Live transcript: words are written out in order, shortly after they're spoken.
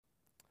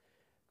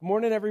Good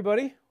morning,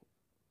 everybody.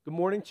 Good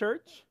morning,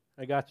 church.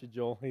 I got you,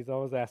 Joel. He's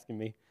always asking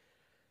me.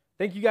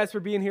 Thank you guys for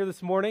being here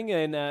this morning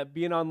and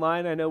being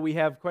online. I know we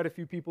have quite a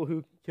few people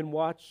who can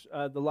watch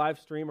the live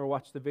stream or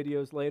watch the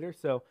videos later.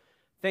 So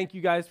thank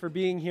you guys for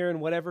being here in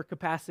whatever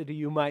capacity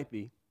you might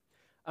be.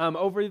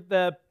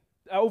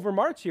 Over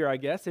March here, I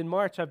guess, in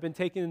March, I've been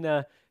taking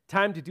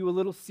time to do a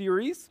little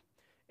series.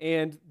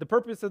 And the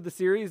purpose of the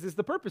series is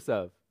the purpose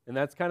of. And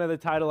that's kind of the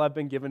title I've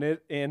been giving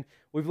it. And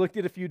we've looked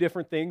at a few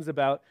different things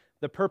about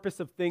the purpose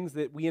of things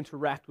that we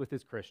interact with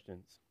as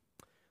Christians.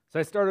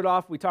 So I started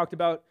off, we talked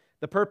about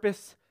the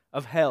purpose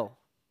of hell.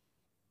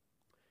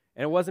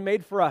 And it wasn't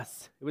made for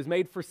us. It was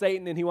made for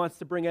Satan, and he wants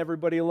to bring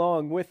everybody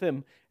along with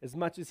him as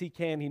much as he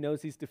can. He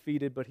knows he's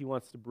defeated, but he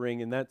wants to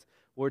bring, and that's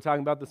what we're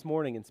talking about this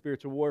morning in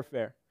spiritual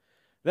warfare.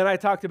 Then I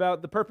talked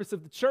about the purpose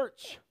of the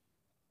church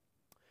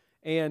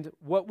and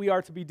what we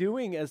are to be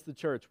doing as the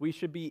church. We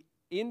should be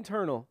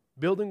internal,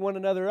 building one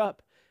another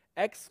up,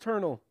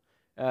 external,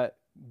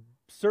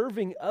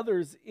 serving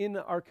others in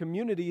our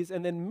communities,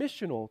 and then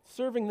missional,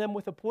 serving them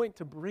with a point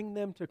to bring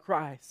them to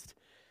Christ.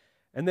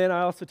 And then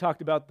I also talked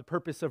about the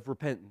purpose of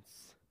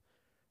repentance.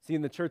 See,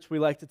 in the church we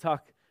like to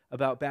talk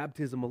about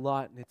baptism a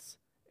lot, and it's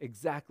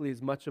exactly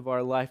as much of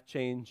our life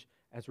change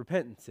as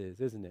repentance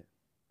is, isn't it?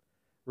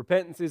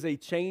 Repentance is a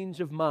change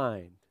of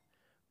mind.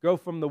 Go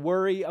from the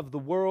worry of the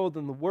world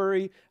and the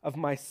worry of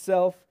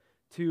myself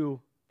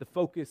to the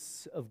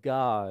focus of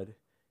God,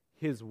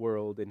 His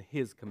world, and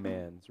His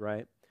commands,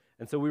 right?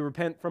 And so we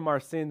repent from our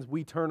sins,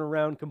 we turn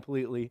around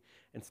completely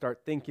and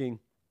start thinking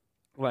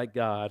like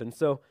God. And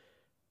so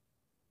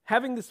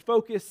having this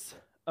focus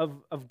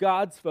of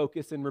God's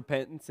focus in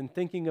repentance and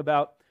thinking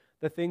about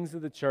the things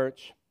of the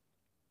church,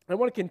 I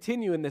want to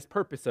continue in this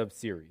purpose of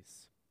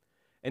series.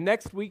 And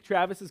next week,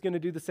 Travis is going to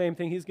do the same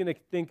thing. He's going to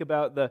think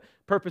about the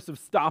purpose of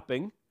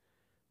stopping.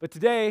 But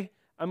today,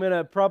 I'm going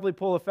to probably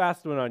pull a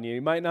fast one on you.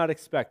 You might not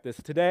expect this.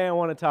 Today, I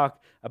want to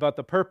talk about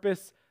the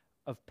purpose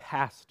of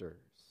pastors.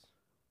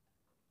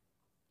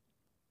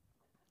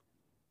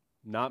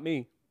 Not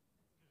me.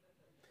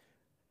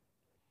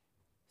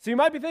 So you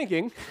might be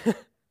thinking,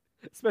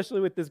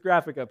 especially with this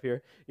graphic up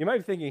here, you might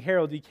be thinking,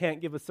 Harold, you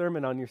can't give a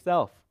sermon on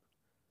yourself.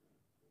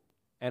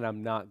 And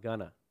I'm not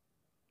gonna.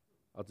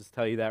 I'll just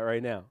tell you that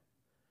right now.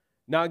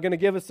 Not gonna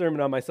give a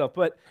sermon on myself.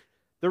 But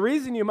the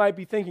reason you might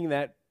be thinking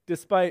that,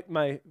 despite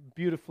my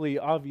beautifully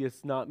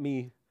obvious not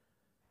me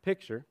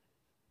picture,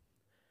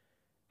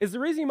 is the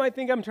reason you might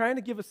think I'm trying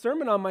to give a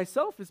sermon on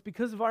myself is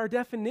because of our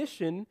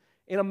definition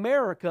in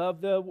America of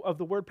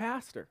the word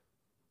pastor.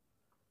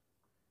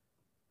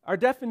 Our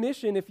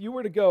definition, if you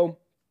were to go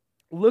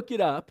look it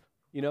up,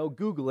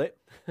 Google it,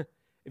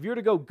 if you were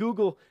to go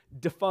Google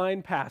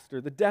define pastor,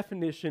 the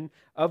definition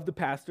of the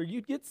pastor,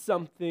 you'd get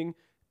something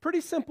pretty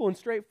simple and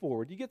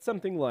straightforward. You get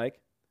something like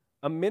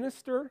a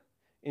minister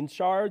in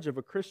charge of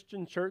a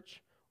Christian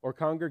church or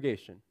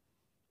congregation.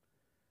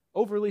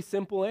 Overly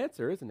simple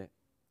answer, isn't it?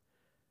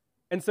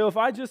 And so if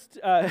I just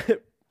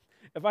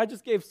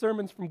gave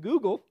sermons from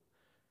Google,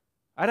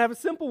 I'd have a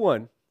simple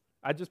one.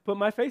 I'd just put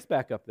my face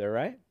back up there,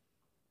 right?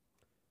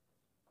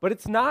 But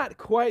it's not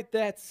quite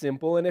that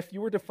simple, and if you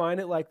were to define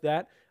it like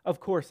that, of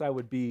course I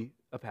would be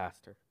a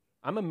pastor.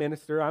 I'm a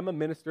minister. I'm a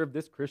minister of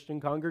this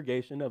Christian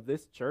congregation, of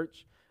this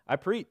church. I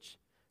preach.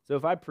 So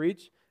if I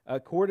preach,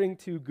 according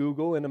to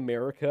Google in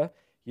America,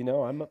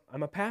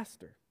 I'm a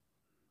pastor.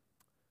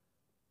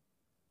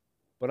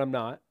 But I'm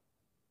not.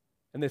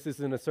 And this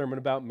isn't a sermon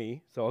about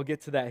me, so I'll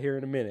get to that here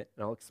in a minute,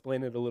 and I'll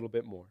explain it a little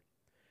bit more.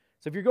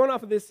 So if you're going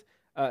off of this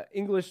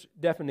English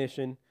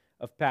definition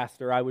of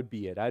pastor, I would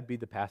be it. I'd be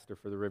the pastor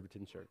for the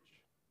Riverton Church.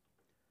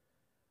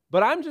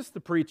 But I'm just the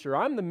preacher.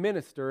 I'm the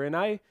minister, and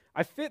I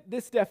fit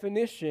this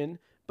definition,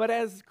 but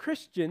as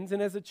Christians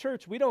and as a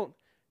church, we don't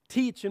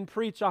teach and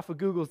preach off of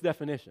Google's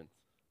definitions.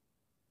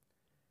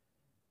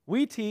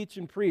 We teach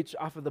and preach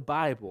off of the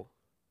Bible.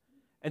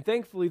 And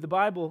thankfully, the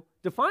Bible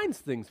defines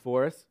things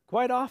for us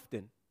quite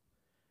often,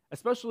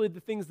 especially the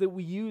things that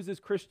we use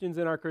as Christians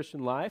in our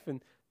Christian life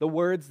and the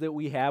words that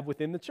we have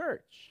within the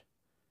church.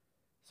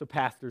 So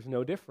pastor's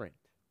no different.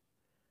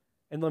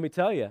 And let me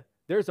tell you,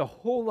 there's a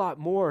whole lot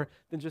more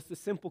than just a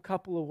simple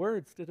couple of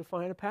words to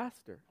define a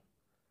pastor.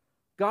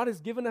 God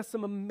has given us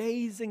some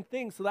amazing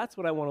things, so that's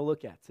what I want to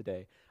look at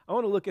today. I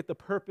want to look at the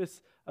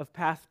purpose of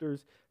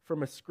pastors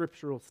from a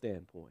scriptural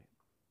standpoint.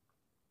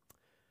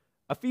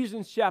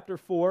 Ephesians chapter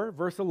 4,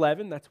 verse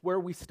 11, that's where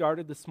we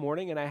started this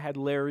morning, and I had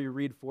Larry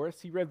read for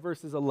us. He read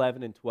verses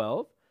 11 and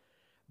 12,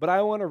 but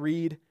I want to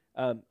read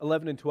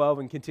 11 and 12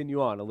 and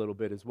continue on a little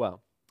bit as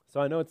well. So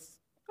I know it's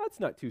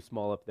not too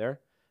small up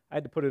there. I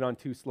had to put it on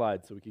 2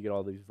 slides so we could get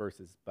all these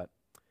verses, but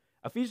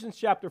Ephesians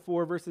chapter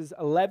 4, verses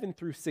 11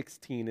 through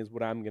 16 is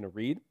what I'm going to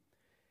read.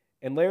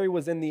 And Larry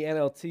was in the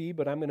NLT,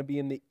 but I'm going to be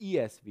in the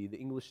ESV, the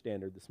English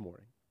Standard, this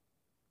morning.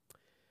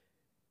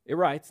 It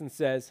writes and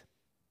says,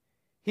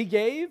 He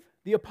gave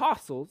the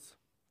apostles,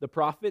 the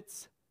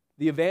prophets,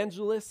 the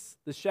evangelists,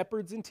 the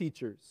shepherds and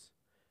teachers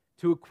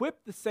to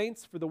equip the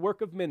saints for the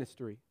work of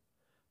ministry,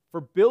 for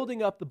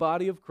building up the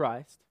body of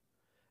Christ,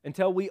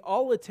 until we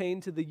all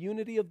attain to the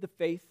unity of the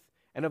faith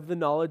and of the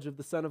knowledge of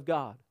the Son of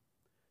God,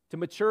 to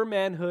mature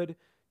manhood,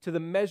 to the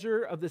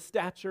measure of the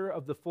stature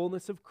of the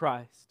fullness of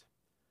Christ,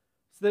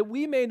 so that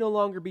we may no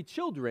longer be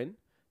children,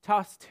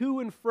 tossed to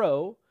and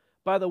fro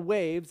by the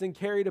waves and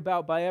carried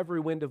about by every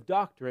wind of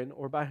doctrine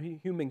or by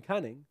human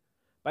cunning,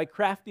 by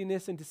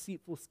craftiness and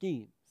deceitful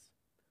schemes.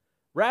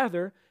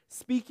 Rather,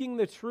 speaking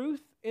the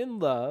truth in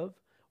love,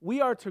 we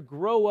are to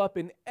grow up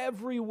in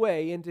every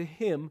way into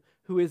Him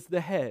who is the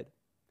head,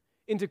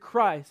 into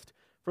Christ,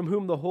 from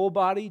whom the whole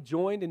body,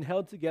 joined and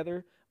held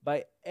together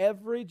by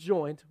every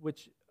joint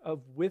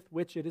with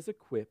which it is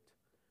equipped,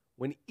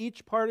 when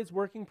each part is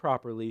working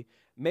properly,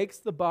 makes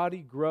the body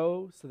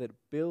grow so that it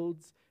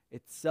builds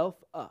itself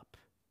up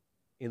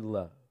in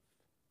love.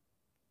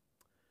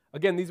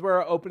 Again, these were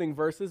our opening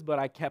verses, but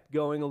I kept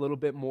going a little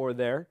bit more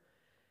there.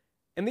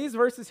 And these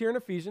verses here in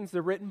Ephesians,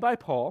 they're written by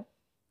Paul.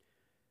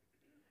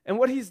 And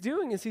what he's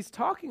doing is he's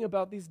talking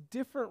about these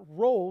different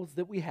roles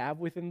that we have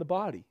within the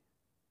body.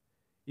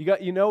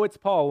 You know it's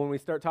Paul when we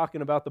start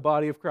talking about the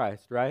body of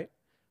Christ, right?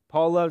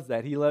 Paul loves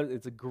that.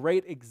 It's a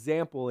great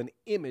example and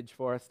image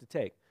for us to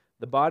take.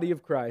 The body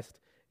of Christ,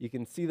 you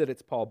can see that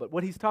it's Paul. But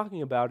what he's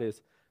talking about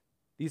is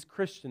these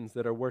Christians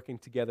that are working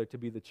together to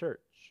be the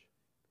church,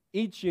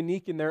 each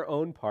unique in their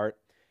own part.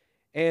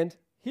 And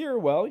here,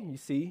 well, you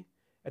see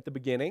at the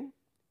beginning,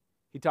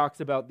 he talks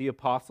about the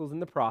apostles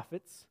and the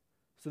prophets.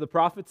 So the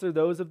prophets are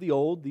those of the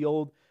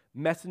old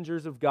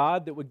messengers of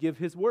God that would give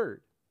His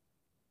word.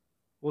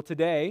 Well,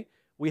 today,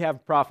 we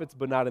have prophets,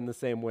 but not in the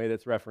same way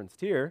that's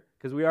referenced here,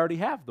 because we already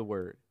have the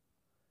word.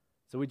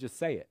 So we just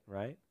say it,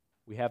 right?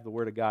 We have the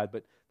word of God.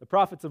 But the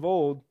prophets of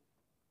old,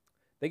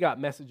 they got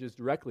messages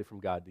directly from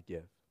God to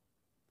give.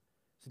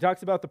 So he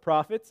talks about the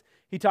prophets.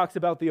 He talks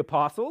about the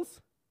apostles.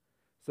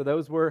 So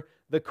those were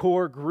the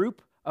core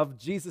group of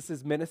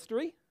Jesus'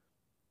 ministry.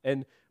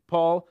 And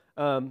Paul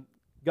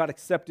got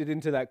accepted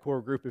into that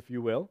core group, if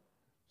you will,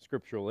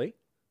 scripturally.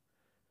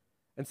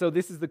 And so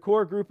this is the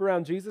core group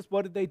around Jesus.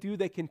 What did they do?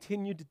 They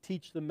continued to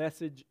teach the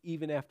message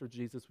even after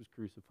Jesus was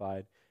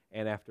crucified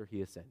and after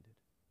He ascended.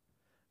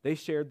 They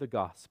shared the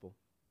gospel.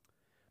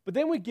 But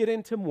then we get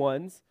into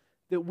ones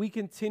that we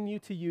continue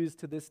to use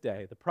to this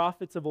day. The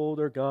prophets of old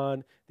are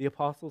gone. The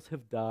apostles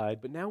have died.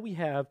 But now we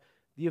have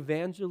the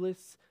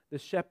evangelists, the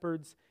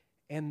shepherds,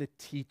 and the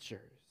teachers.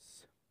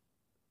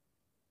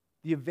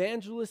 The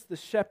evangelists, the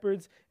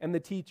shepherds, and the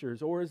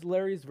teachers, or as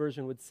Larry's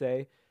version would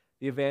say,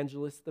 the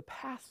evangelists, the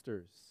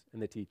pastors,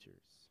 and the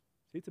teachers.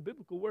 See, it's a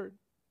biblical word.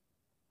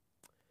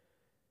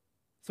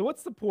 So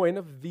what's the point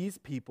of these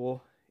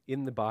people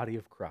in the body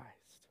of Christ?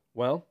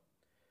 Well,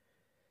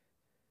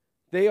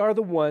 they are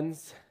the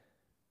ones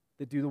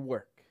that do the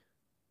work.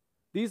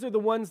 These are the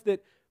ones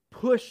that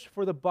push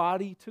for the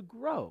body to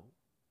grow.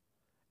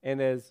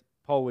 And as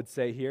Paul would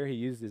say here, he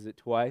uses it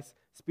twice,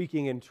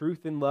 speaking in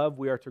truth and love,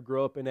 we are to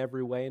grow up in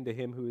every way into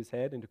Him who is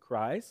head, into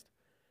Christ.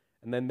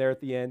 And then there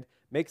at the end,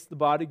 makes the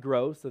body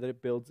grow so that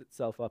it builds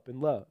itself up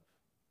in love.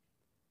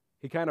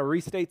 He kind of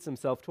restates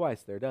himself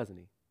twice there, doesn't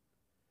he?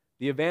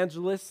 The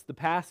evangelists, the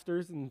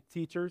pastors, and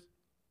teachers,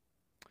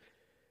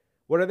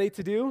 what are they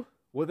to do?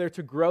 Well, they're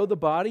to grow the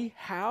body.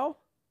 How?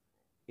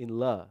 In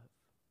love.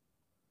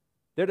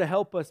 They're to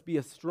help us be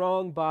a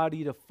strong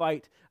body to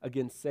fight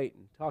against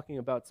Satan. Talking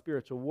about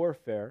spiritual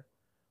warfare,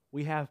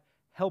 we have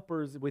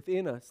helpers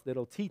within us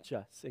that'll teach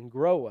us and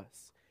grow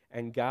us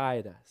and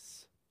guide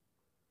us.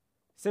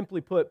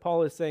 Simply put,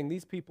 Paul is saying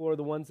these people are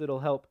the ones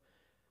that'll help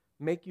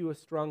make you a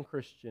strong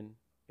Christian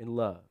in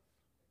love.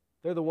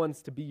 They're the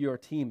ones to be your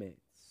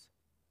teammates.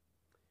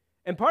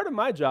 And part of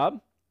my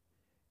job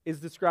is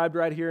described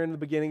right here in the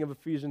beginning of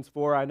Ephesians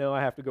 4. I know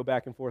I have to go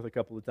back and forth a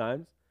couple of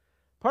times.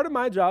 Part of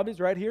my job is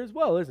right here as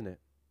well, isn't it?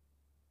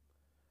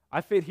 I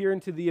fit here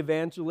into the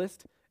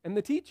evangelist and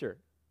the teacher.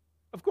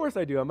 Of course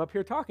I do. I'm up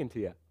here talking to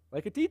you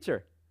like a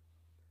teacher.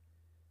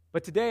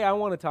 But today I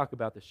want to talk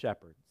about the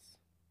shepherds,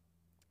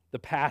 the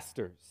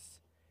pastors.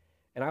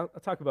 And I'll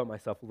talk about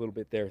myself a little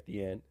bit there at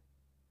the end.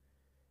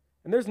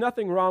 And there's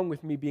nothing wrong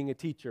with me being a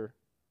teacher,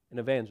 an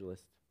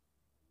evangelist.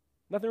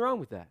 Nothing wrong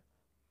with that.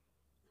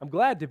 I'm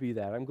glad to be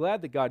that. I'm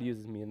glad that God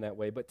uses me in that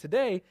way. But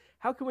today,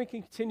 how can we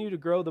continue to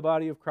grow the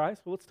body of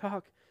Christ? Well, let's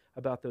talk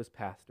about those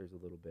pastors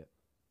a little bit.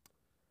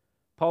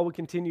 Paul would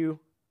continue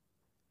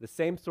the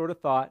same sort of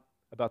thought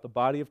about the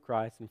body of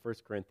Christ in 1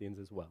 Corinthians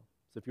as well.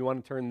 So if you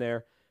want to turn there,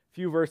 a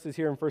few verses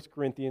here in 1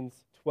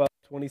 Corinthians 12,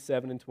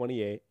 27, and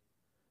 28.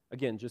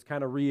 Again, just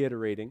kind of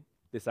reiterating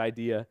this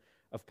idea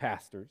of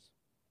pastors,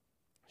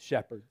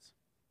 shepherds.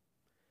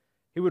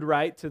 He would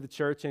write to the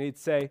church and he'd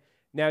say,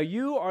 "Now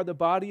you are the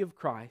body of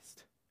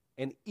Christ,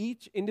 and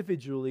each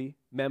individually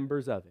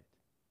members of it.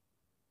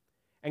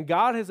 And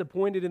God has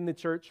appointed in the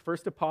church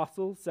first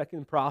apostles,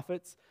 second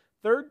prophets,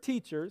 third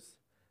teachers,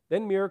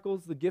 then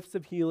miracles, the gifts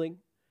of healing,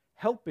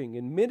 helping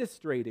and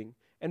ministrating,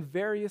 and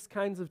various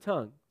kinds of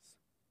tongues.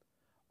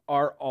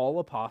 Are all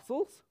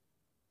apostles?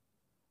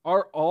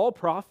 Are all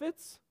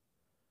prophets?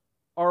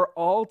 Are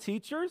all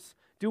teachers?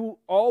 Do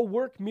all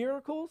work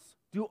miracles?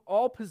 Do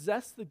all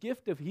possess the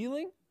gift of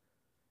healing?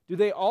 Do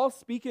they all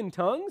speak in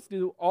tongues?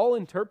 Do all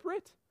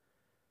interpret?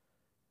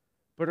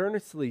 but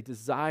earnestly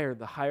desire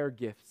the higher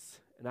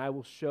gifts, and I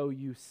will show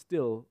you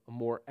still a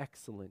more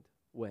excellent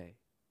way.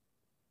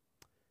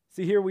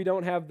 See, here we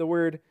don't have the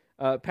word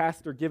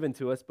pastor given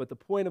to us, but the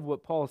point of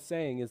what Paul is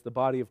saying is the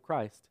body of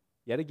Christ,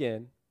 yet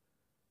again,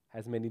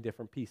 has many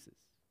different pieces,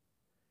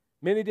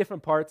 many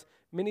different parts,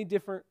 many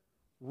different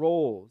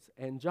roles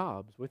and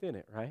jobs within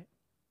it, right?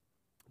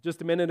 Just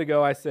a minute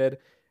ago, I said,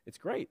 it's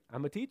great.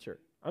 I'm a teacher.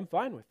 I'm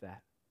fine with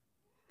that.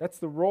 That's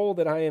the role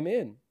that I am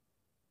in.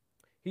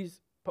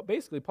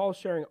 Paul's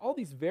sharing all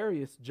these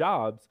various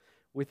jobs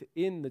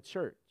within the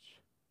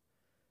church.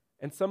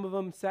 And some of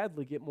them,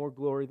 sadly, get more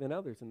glory than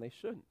others, and they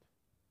shouldn't.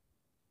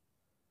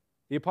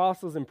 The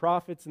apostles and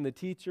prophets and the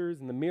teachers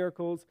and the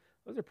miracles,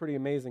 those are pretty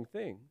amazing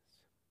things.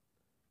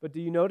 But do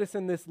you notice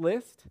in this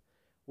list,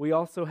 we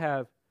also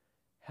have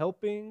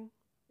helping,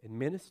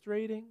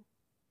 administrating.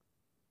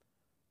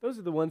 Those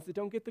are the ones that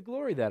don't get the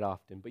glory that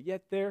often, but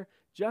yet they're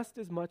just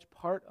as much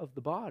part of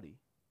the body,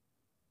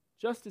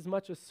 just as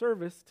much a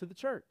service to the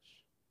church.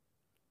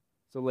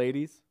 So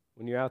ladies,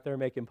 when you're out there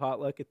making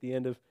potluck at the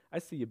end of, I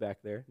see you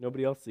back there.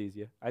 Nobody else sees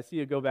you. I see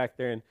you go back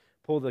there and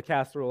pull the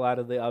casserole out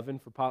of the oven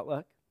for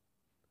potluck.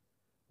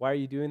 Why are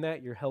you doing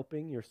that? You're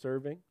helping, you're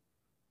serving.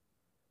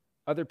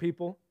 Other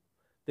people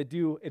that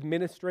do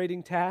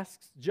administrating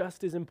tasks,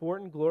 just as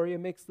important. Gloria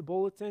makes the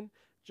bulletin,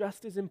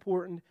 just as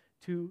important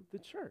to the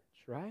church,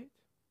 right?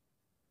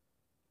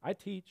 I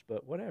teach,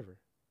 but whatever.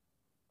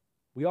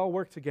 We all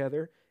work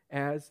together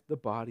as the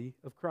body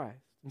of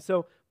Christ. And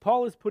so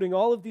Paul is putting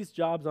all of these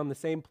jobs on the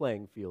same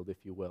playing field,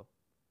 if you will,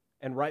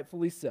 and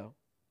rightfully so.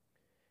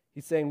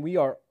 He's saying we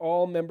are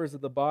all members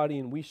of the body,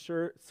 and we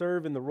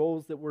serve in the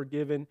roles that we're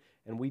given,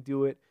 and we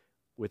do it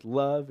with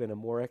love in a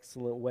more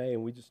excellent way,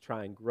 and we just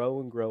try and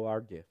grow our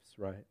gifts,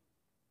 right?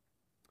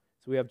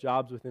 So we have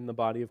jobs within the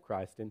body of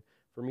Christ, and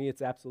for me,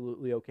 it's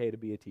absolutely okay to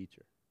be a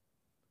teacher.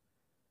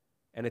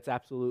 And it's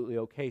absolutely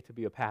okay to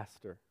be a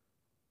pastor.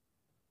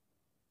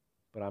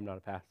 But I'm not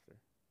a pastor.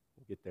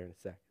 We'll get there in a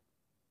second.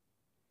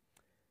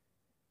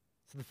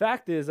 So the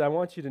fact is, I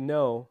want you to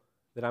know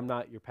that I'm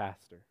not your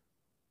pastor.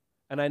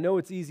 And I know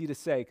it's easy to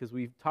say because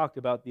we've talked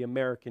about the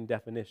American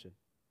definition.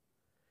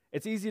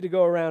 It's easy to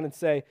go around and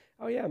say,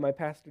 oh yeah, my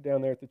pastor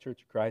down there at the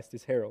Church of Christ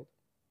is Harold.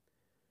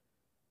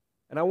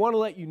 And I want to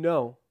let you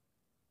know,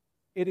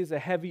 it is a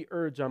heavy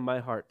urge on my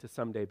heart to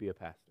someday be a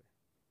pastor.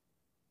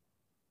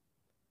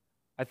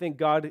 I think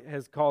God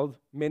has called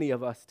many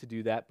of us to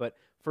do that, but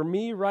for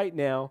me right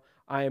now,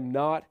 I am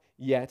not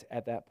yet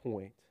at that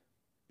point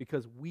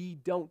because we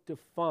don't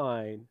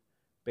define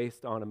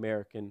based on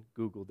American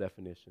Google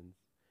definitions.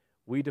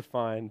 We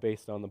define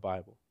based on the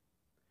Bible.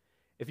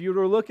 If you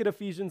were to look at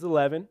Ephesians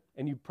 11,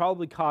 and you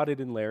probably caught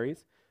it in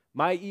Larry's,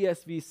 my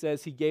ESV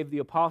says he gave the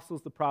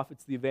apostles, the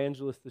prophets, the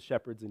evangelists, the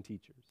shepherds, and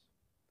teachers.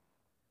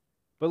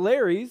 But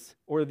Larry's,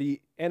 or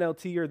the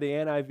NLT or the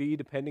NIV,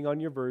 depending on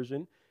your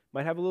version,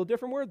 might have a little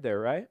different word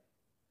there, right?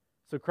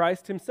 So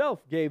Christ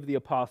himself gave the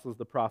apostles,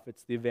 the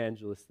prophets, the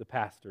evangelists, the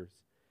pastors,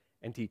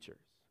 and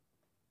teachers.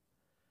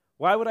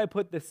 Why would I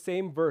put the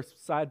same verse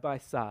side by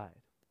side?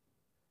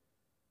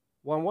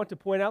 Well, I want to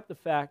point out the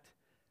fact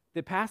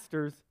that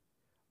pastors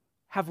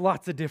have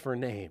lots of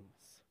different names.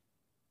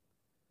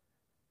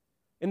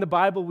 In the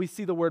Bible, we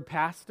see the word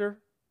pastor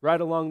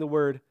right along the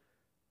word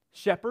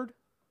shepherd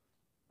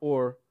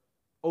or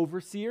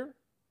overseer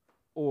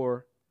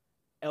or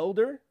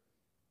elder,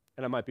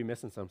 and I might be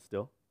missing some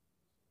still.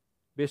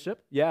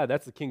 Bishop, yeah,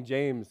 that's the King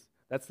James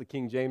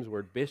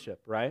word, bishop,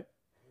 right?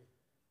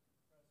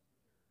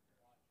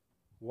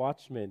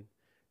 Watchman.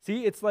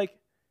 See, it's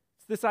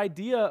this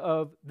idea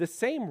of the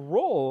same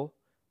role,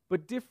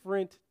 but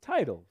different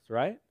titles,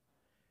 right?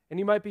 And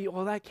you might be,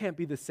 well, that can't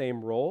be the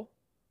same role.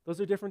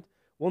 Those are different.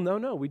 Well,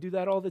 no, we do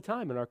that all the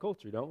time in our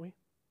culture, don't we?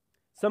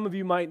 Some of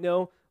you might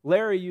know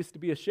Larry used to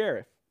be a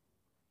sheriff.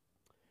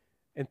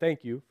 And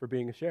thank you for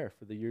being a sheriff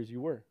for the years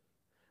you were.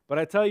 But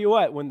I tell you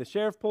what, when the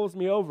sheriff pulls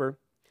me over,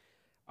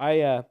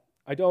 I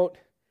don't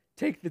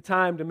take the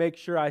time to make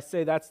sure I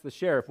say that's the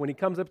sheriff. When he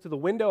comes up to the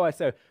window, I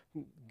say,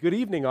 "Good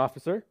evening,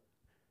 officer."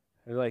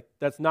 And like,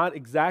 that's not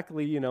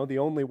exactly, the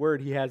only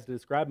word he has to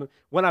describe him.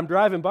 When I'm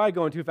driving by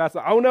going too fast,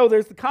 oh no,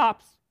 there's the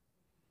cops.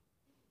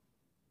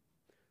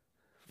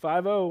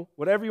 5-0,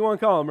 whatever you want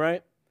to call them,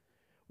 right?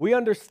 We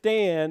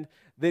understand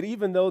that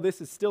even though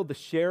this is still the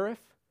sheriff,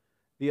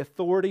 the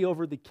authority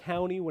over the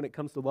county when it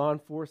comes to law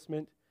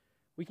enforcement,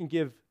 we can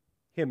give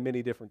him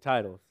many different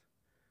titles.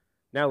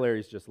 Now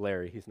Larry's just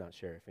Larry. He's not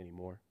sheriff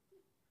anymore.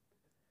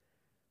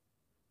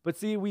 But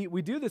see,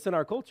 we do this in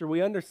our culture.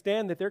 We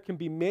understand that there can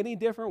be many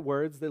different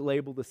words that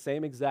label the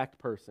same exact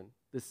person,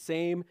 the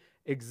same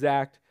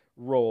exact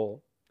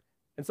role.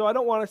 And so I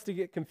don't want us to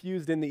get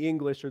confused in the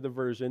English or the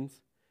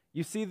versions.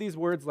 You see these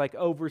words like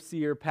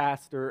overseer,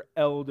 pastor,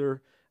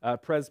 elder,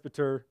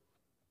 presbyter,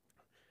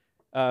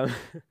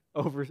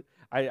 elder.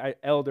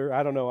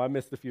 I don't know, I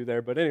missed a few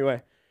there. But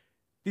anyway,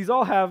 these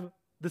all have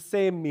the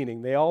same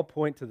meaning. They all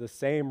point to the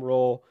same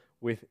role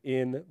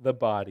within the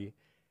body.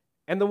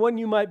 And the one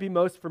you might be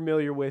most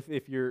familiar with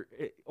if you're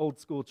old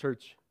school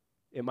church,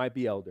 it might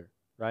be elder,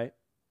 right?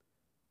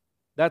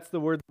 That's the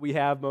word that we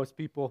have. Most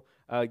people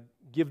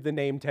give the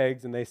name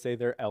tags and they say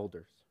they're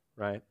elders,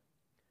 right?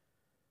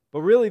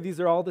 But really, these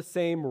are all the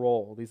same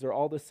role. These are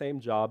all the same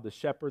job. The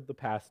shepherd, the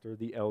pastor,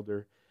 the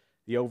elder,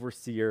 the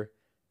overseer.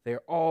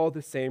 They're all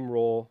the same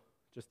role,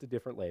 just a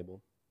different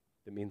label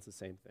that means the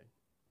same thing.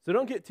 So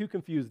don't get too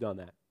confused on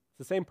that. It's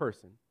the same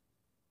person.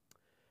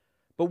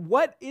 But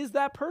what is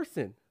that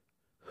person?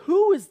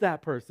 Who is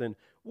that person?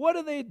 What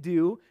do they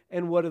do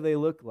and what do they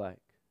look like?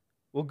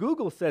 Well,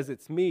 Google says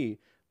it's me,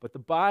 but the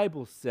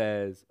Bible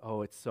says,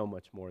 oh, it's so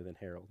much more than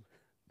Harold.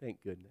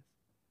 Thank goodness.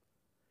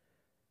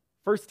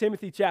 1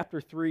 Timothy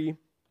chapter 3,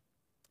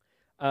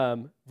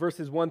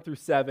 verses 1 through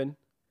 7.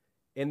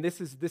 And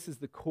this is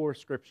the core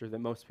scripture that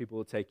most people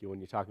will take you when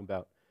you're talking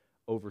about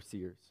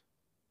overseers,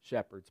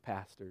 shepherds,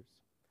 pastors.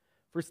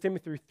 1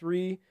 Timothy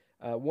 3,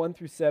 1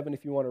 through 7,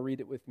 if you want to read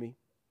it with me.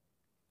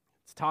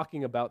 It's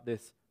talking about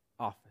this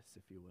office,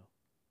 if you will.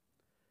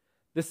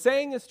 The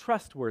saying is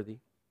trustworthy.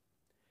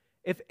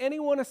 If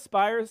anyone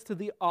aspires to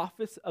the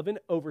office of an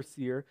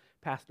overseer,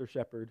 pastor,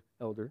 shepherd,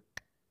 elder,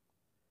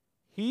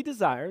 he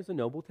desires a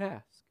noble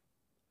task.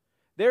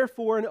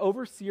 Therefore, an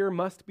overseer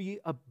must be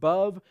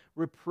above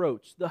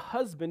reproach, the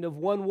husband of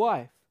one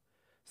wife,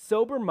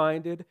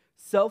 sober-minded,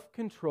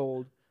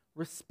 self-controlled,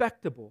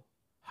 respectable,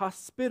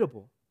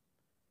 hospitable,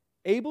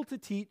 able to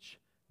teach,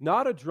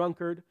 not a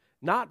drunkard,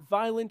 not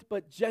violent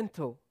but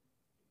gentle,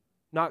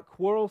 not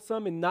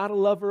quarrelsome and not a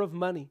lover of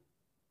money.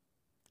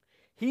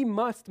 He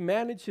must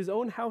manage his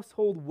own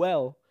household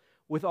well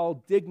with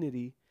all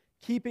dignity,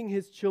 keeping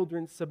his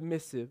children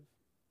submissive.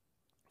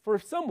 For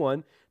if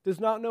someone does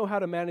not know how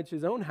to manage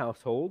his own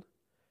household,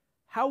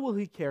 how will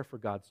he care for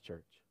God's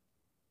church?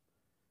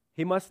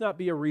 He must not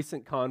be a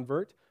recent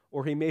convert,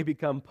 or he may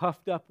become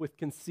puffed up with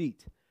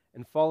conceit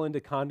and fall into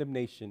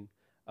condemnation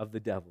of the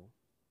devil.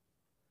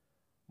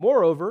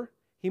 Moreover,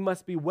 he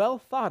must be well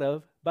thought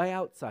of by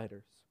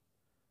outsiders,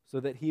 so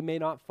that he may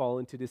not fall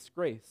into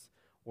disgrace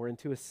or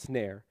into a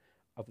snare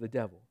of the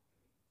devil.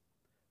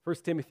 1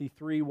 Timothy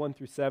 3, 1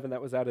 through 7,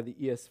 that was out of the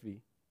ESV.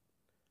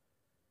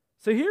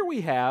 So here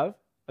we have,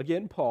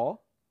 again,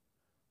 Paul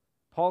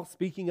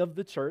speaking of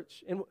the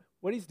church, and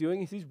what he's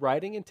doing is he's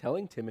writing and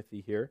telling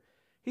Timothy here,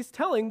 he's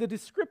telling the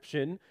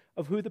description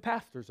of who the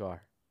pastors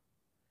are.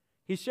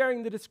 He's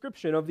sharing the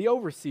description of the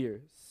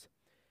overseers,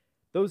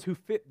 those who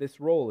fit this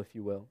role, if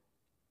you will,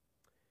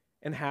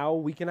 and how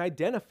we can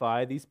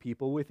identify these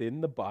people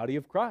within the body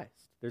of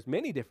Christ. There's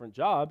many different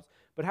jobs,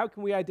 but how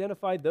can we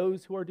identify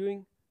those who are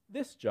doing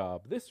this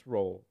job, this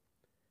role?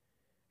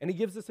 And he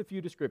gives us a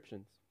few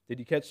descriptions. Did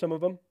you catch some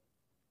of them?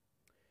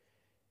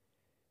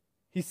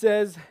 He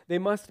says they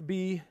must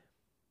be,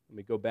 let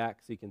me go back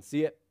so you can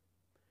see it.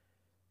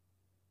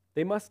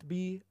 They must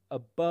be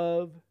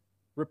above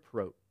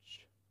reproach.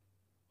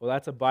 Well,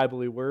 that's a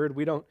Bible-y word.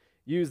 We don't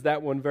use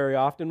that one very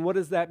often. What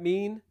does that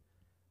mean?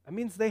 It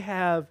means they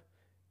have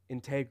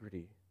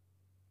integrity.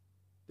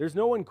 There's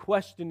no one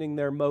questioning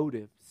their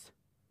motives.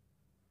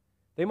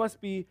 They must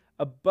be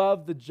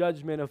above the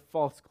judgment of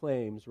false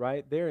claims,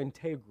 right? They're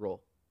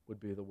integral, would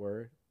be the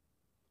word.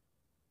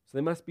 So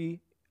they must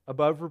be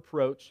above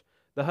reproach.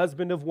 The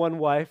husband of one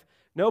wife,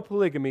 no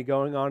polygamy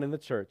going on in the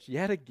church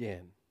yet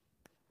again.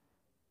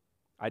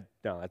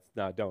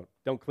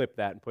 Don't clip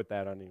that and put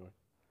that on anyone.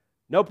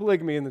 No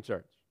polygamy in the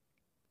church.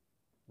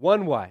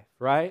 One wife,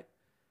 right?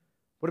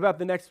 What about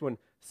the next one?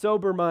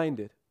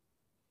 Sober-minded.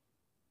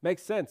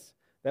 Makes sense.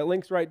 That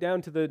links right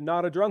down to the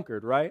not a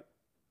drunkard, right?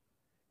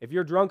 If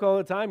you're drunk all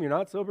the time, you're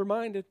not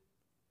sober-minded.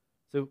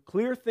 So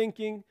clear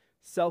thinking,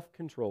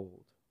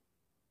 self-controlled.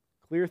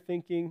 Clear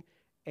thinking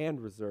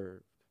and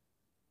reserved.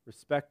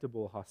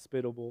 Respectable,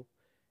 hospitable,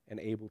 and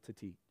able to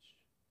teach.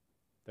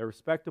 They're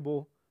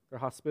respectable, they're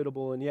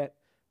hospitable, and yet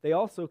they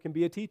also can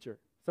be a teacher.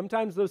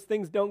 Sometimes those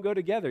things don't go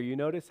together. You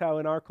notice how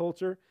in our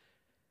culture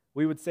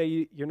we would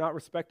say you're not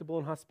respectable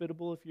and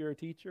hospitable if you're a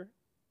teacher?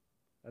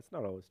 That's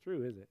not always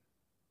true, is it?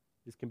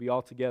 This can be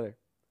all together.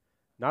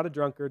 Not a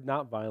drunkard,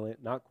 not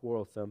violent, not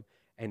quarrelsome,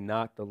 and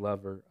not the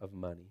lover of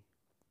money.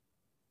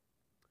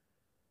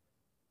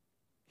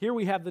 Here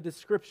we have the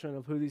description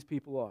of who these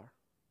people are.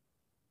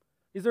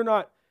 These are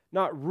not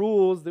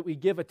rules that we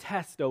give a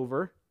test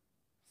over.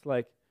 It's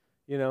like,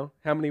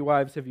 how many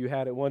wives have you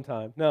had at one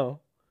time? No.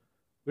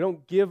 We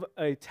don't give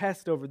a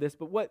test over this,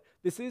 but what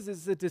this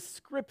is a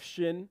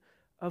description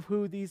of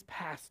who these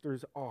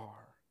pastors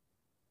are.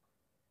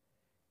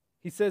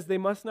 He says they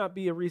must not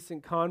be a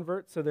recent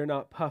convert, so they're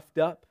not puffed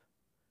up,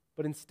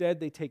 but instead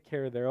they take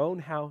care of their own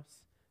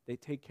house, they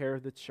take care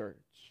of the church.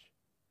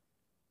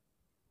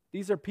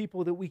 These are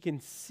people that we can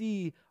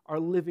see are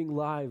living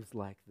lives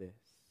like this.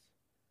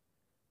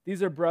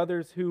 These are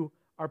brothers who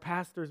are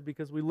pastors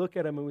because we look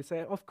at them and we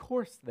say, of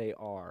course they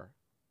are.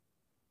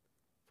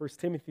 1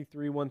 Timothy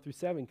 3, 1 through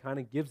 7 kind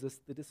of gives us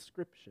the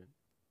description.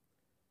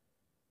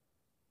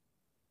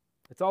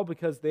 It's all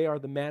because they are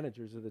the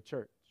managers of the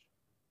church.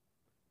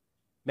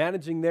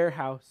 Managing their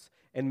house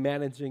and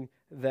managing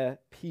the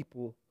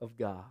people of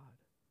God.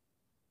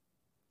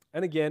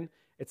 And again,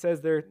 it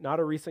says they're not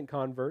a recent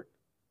convert.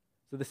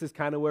 So this is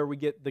kind of where we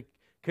get the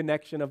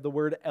connection of the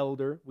word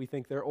elder. We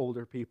think they're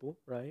older people,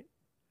 right?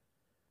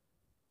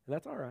 And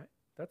that's all right.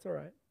 That's all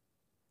right.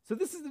 So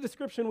this is the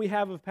description we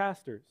have of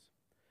pastors.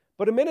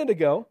 But a minute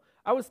ago,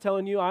 I was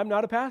telling you I'm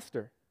not a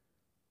pastor.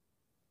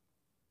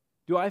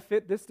 Do I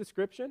fit this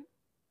description?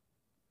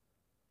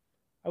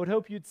 I would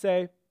hope you'd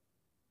say,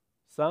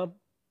 some.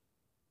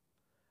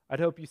 I'd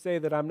hope you say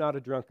that I'm not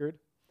a drunkard.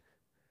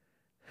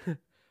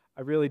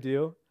 I really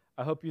do.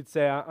 I hope you'd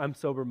say I'm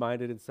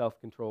sober-minded and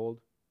self-controlled.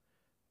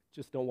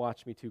 Just don't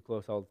watch me too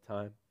close all the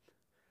time.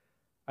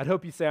 I'd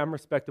hope you say I'm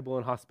respectable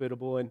and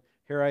hospitable, and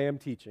here I am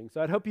teaching.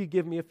 So I'd hope you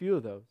give me a few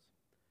of those.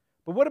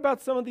 But what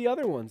about some of the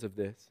other ones of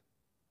this?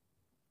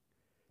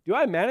 Do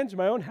I manage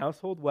my own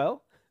household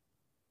well?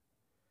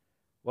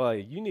 Well,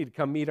 you need to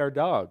come meet our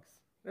dogs.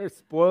 They're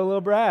spoiled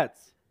little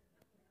brats.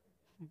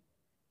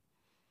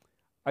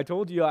 I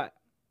told you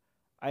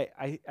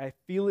I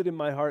feel it in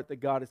my heart that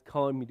God is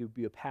calling me to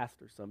be a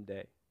pastor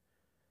someday.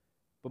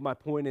 But my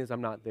point is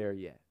I'm not there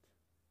yet.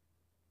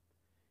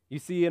 You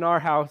see, in our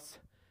house,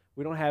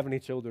 we don't have any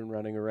children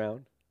running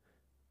around.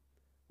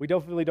 We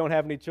definitely don't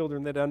have any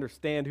children that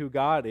understand who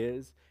God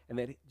is and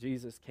that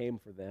Jesus came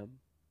for them.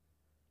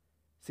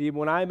 See,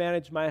 when I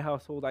manage my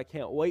household, I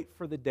can't wait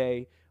for the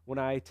day when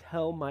I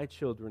tell my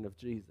children of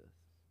Jesus.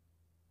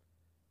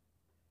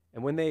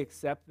 And when they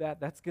accept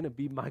that, that's going to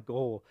be my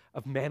goal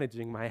of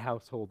managing my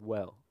household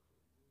well.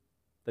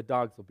 The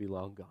dogs will be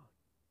long gone.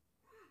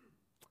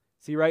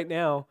 See, right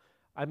now,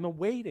 I'm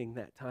awaiting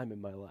that time in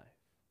my life.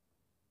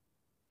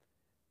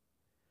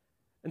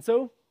 And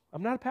so,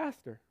 I'm not a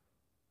pastor.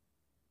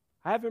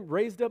 I haven't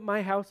raised up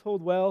my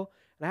household well,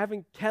 and I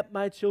haven't kept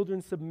my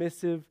children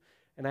submissive,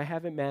 and I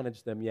haven't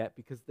managed them yet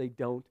because they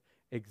don't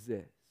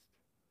exist.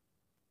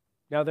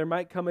 Now, there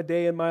might come a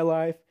day in my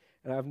life,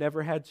 and I've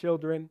never had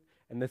children,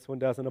 and this one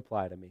doesn't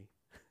apply to me.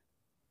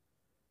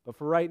 But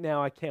for right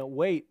now, I can't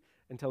wait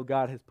until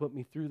God has put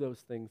me through those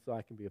things so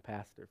I can be a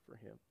pastor for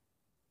Him.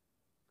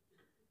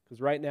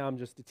 Because right now, I'm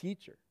just a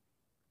teacher,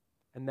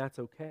 and that's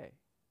okay.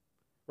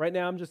 Right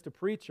now, I'm just a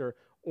preacher,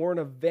 or an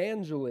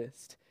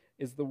evangelist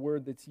is the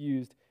word that's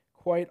used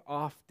quite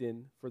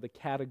often for the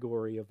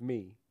category of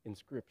me in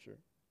Scripture.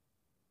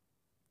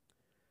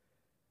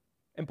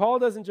 And Paul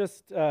doesn't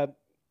just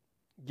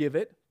give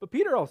it, but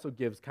Peter also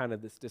gives kind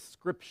of this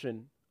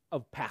description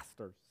of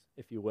pastors,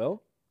 if you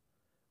will.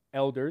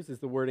 Elders is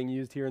the wording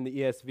used here in the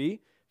ESV,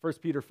 1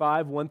 Peter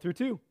 5, 1 through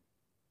 2.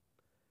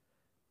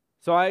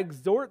 So I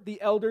exhort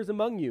the elders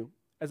among you,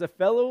 as a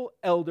fellow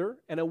elder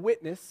and a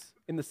witness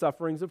in the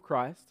sufferings of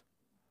Christ,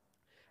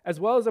 as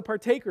well as a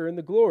partaker in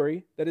the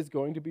glory that is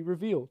going to be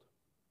revealed.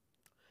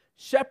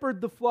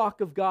 Shepherd the flock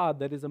of God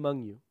that is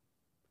among you,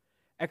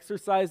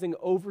 exercising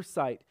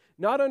oversight,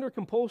 not under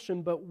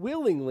compulsion, but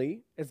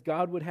willingly, as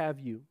God would have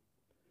you.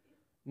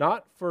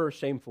 Not for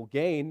shameful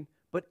gain,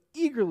 but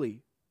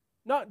eagerly,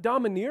 not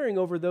domineering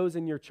over those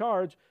in your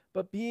charge,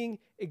 but being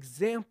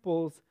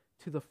examples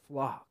to the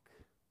flock.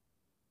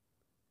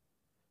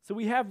 So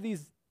we have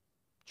these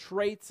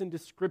traits and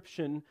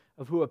description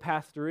of who a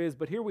pastor is,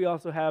 but here we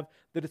also have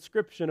the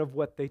description of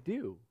what they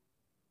do.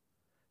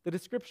 The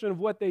description of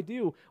what they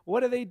do.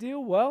 What do?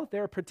 Well,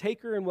 they're a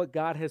partaker in what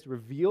God has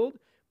revealed,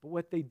 but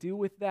what they do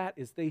with that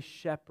is they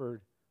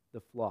shepherd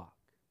the flock.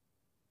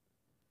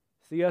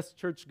 See, us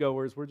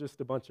churchgoers, we're just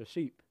a bunch of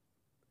sheep.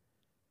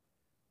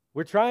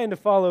 We're trying to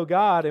follow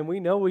God, and we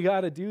know we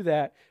got to do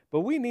that,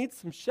 but we need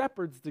some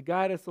shepherds to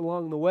guide us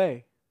along the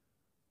way.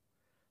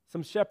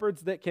 Some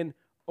shepherds that can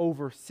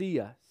oversee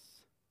us.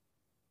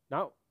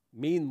 Not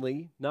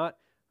meanly, not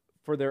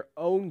for their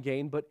own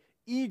gain, but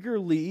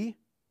eagerly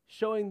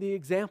showing the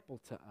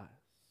example to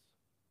us.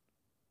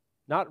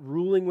 Not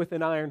ruling with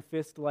an iron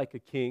fist like a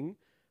king,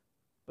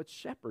 but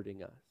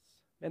shepherding us.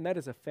 And that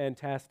is a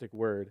fantastic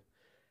word.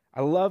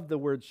 I love the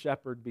word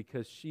shepherd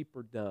because sheep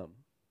are dumb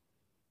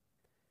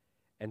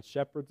and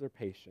shepherds are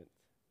patient.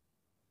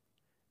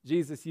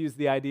 Jesus used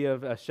the idea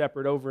of a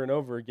shepherd over and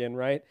over again,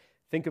 right?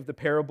 Think of the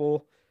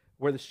parable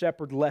where the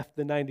shepherd left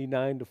the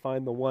 99 to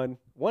find the one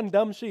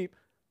dumb sheep.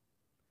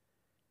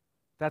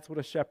 That's what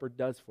a shepherd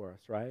does for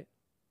us, right?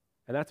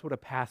 And that's what a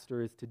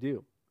pastor is to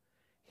do.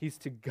 He's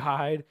to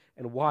guide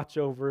and watch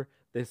over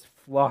this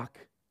flock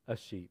of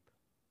sheep.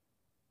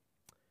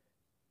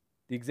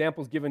 The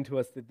example is given to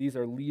us that these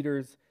are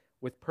leaders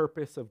with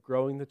purpose of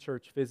growing the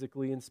church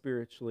physically and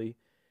spiritually.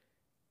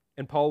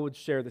 And Paul would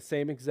share the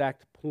same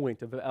exact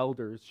point of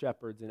elders,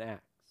 shepherds in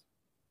Acts.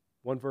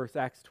 One verse,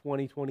 Acts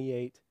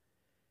 20:28,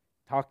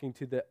 talking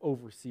to the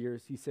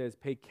overseers, he says,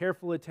 "Pay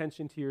careful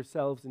attention to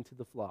yourselves and to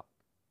the flock,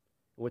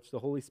 in which the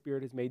Holy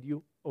Spirit has made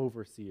you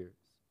overseers,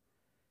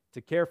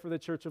 to care for the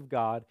church of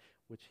God,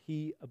 which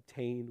he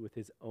obtained with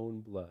his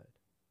own blood."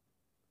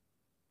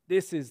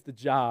 This is the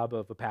job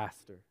of a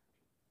pastor.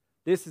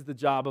 This is the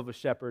job of a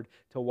shepherd,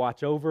 to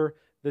watch over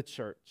the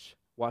church,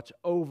 watch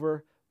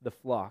over the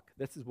flock.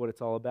 This is what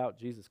it's all about.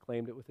 Jesus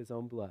claimed it with his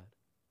own blood.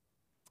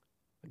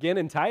 Again,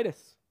 in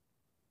Titus,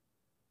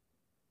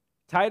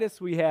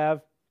 we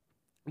have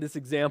this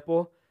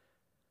example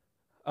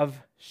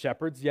of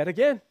shepherds yet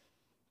again.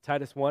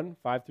 Titus 1,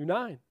 5 through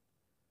 9.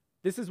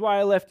 This is why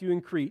I left you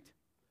in Crete,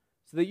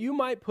 so that you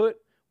might put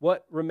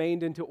what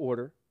remained into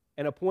order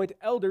and appoint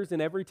elders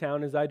in every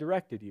town as I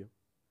directed you.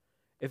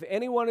 If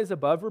anyone is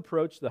above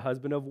reproach, the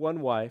husband of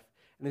one wife,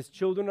 and his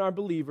children are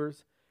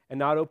believers and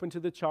not open to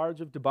the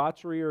charge of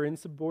debauchery or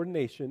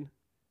insubordination,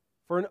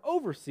 for an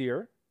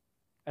overseer,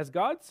 as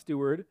God's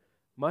steward,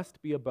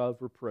 must be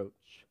above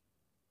reproach.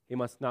 He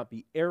must not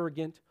be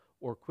arrogant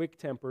or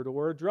quick-tempered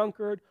or a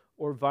drunkard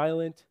or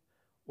violent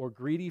or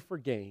greedy for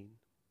gain,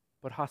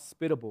 but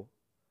hospitable,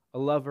 a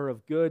lover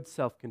of good,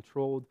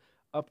 self-controlled,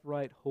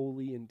 upright,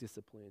 holy, and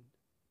disciplined.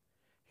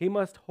 He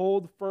must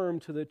hold firm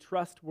to the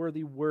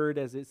trustworthy word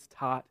as it's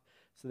taught,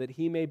 so that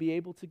he may be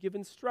able to give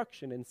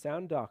instruction in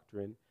sound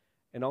doctrine,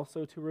 and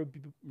also to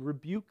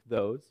rebuke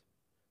those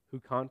who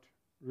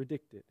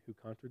contradict it.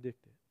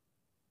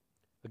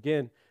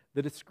 Again,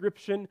 the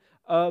description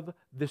of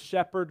the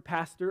shepherd,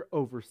 pastor,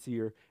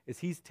 overseer is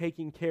he's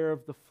taking care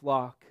of the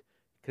flock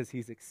because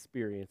he's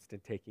experienced in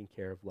taking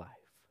care of life.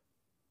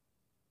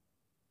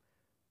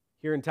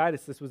 Here in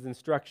Titus, this was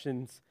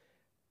instructions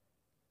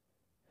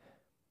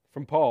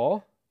from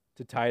Paul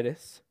to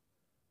Titus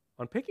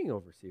on picking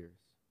overseers,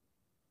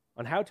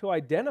 on how to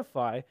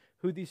identify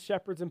who these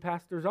shepherds and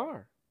pastors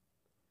are.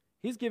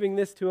 He's giving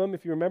this to him,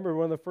 if you remember,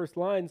 one of the first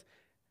lines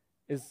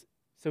is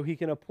so he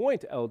can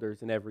appoint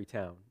elders in every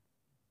town.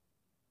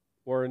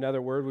 Or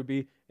another word would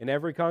be, in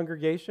every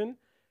congregation,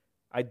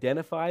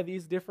 identify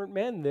these different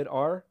men that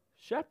are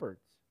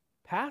shepherds,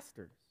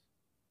 pastors.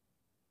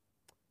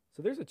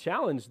 So there's a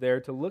challenge there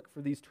to look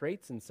for these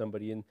traits in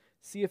somebody and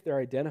see if they're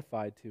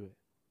identified to it.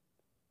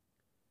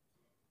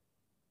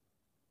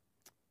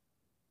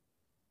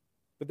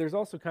 But there's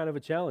also kind of a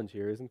challenge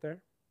here, isn't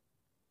there?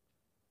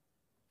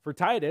 For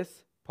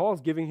Titus,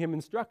 Paul's giving him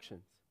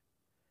instructions.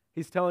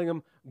 He's telling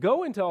him,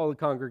 go into all the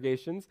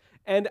congregations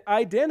and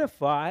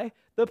identify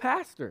the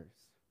pastors.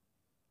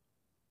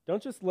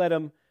 Don't just let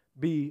them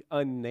be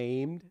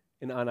unnamed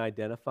and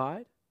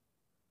unidentified.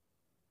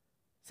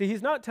 See,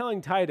 he's not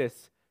telling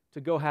Titus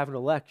to go have an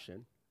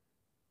election.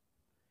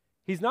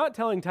 He's not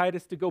telling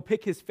Titus to go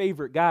pick his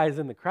favorite guys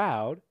in the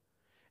crowd.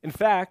 In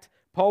fact,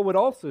 Paul would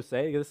also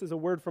say, this is a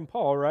word from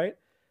Paul, right?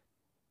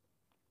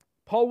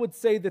 Paul would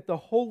say that the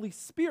Holy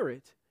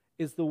Spirit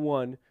is the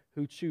one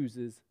who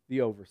chooses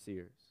the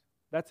overseers.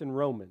 That's in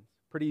Romans.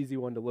 Pretty easy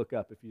one to look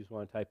up if you just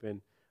want to type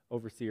in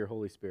overseer,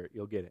 Holy Spirit.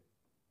 You'll get it.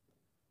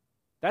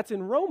 That's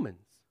in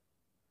Romans.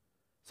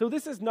 So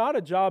this is not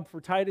a job for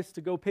Titus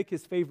to go pick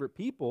his favorite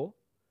people.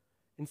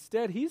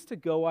 Instead, he's to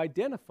go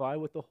identify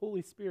what the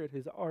Holy Spirit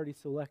has already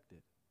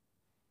selected.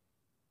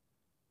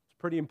 It's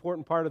a pretty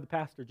important part of the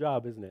pastor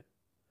job, isn't it?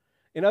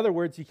 In other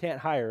words, you can't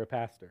hire a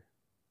pastor.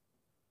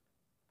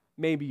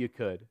 Maybe you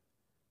could,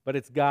 but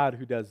it's God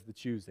who does the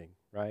choosing,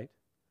 right?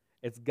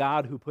 It's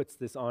God who puts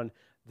this on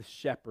the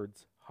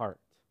shepherd's heart.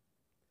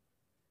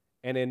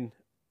 And in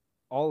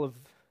all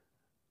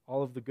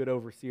of the good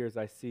overseers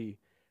I see,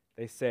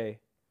 they say,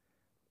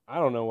 I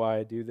don't know why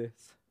I do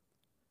this.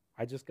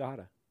 I just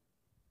gotta.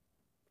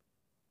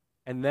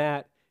 And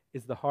that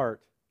is the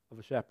heart of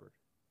a shepherd.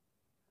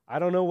 I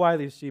don't know why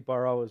these sheep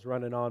are always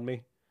running on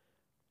me,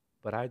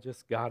 but I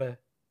just gotta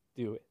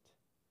do it.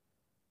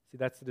 See,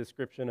 that's the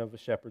description of a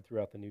shepherd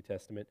throughout the New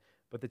Testament.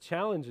 But the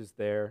challenge is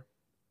there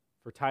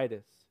for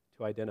Titus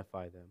to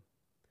identify them.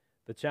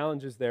 The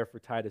challenge is there for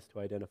Titus to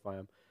identify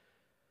them.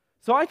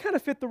 So I kind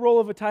of fit the role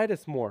of a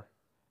Titus more.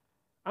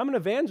 I'm an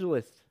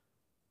evangelist.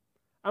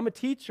 I'm a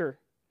teacher.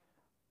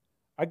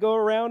 I go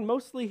around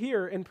mostly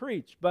here and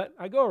preach, but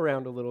I go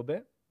around a little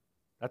bit.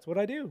 That's what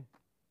I do.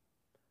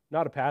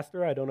 Not a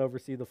pastor. I don't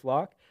oversee the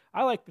flock.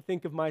 I like to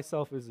think of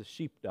myself as a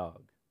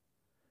sheepdog.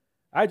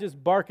 I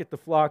just bark at the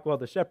flock while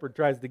the shepherd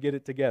tries to get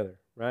it together,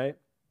 right?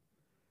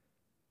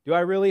 Do I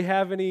really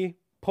have any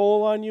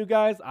pull on you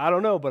guys? I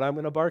don't know, but I'm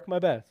going to bark my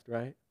best,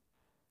 right?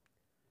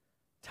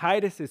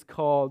 Titus is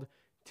called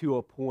to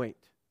appoint,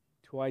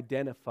 to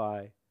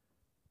identify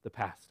the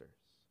pastors.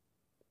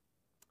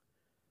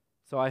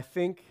 So I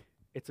think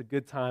it's a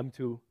good time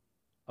to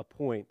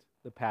appoint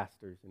the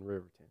pastors in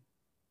Riverton.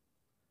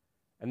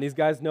 And these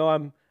guys know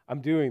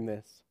I'm doing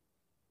this.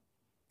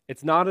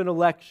 It's not an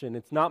election.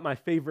 It's not my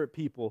favorite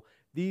people.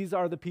 These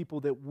are the people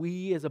that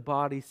we as a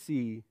body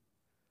see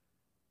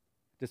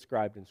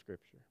described in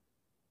Scripture.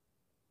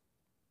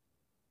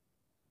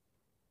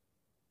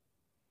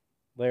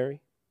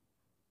 Larry,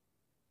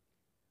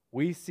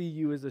 we see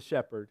you as a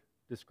shepherd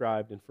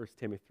described in 1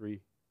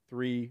 Timothy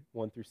 3,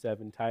 1 through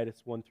 7,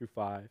 Titus 1 through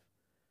 5.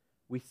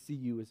 We see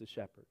you as a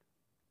shepherd.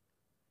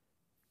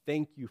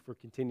 Thank you for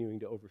continuing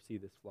to oversee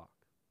this flock.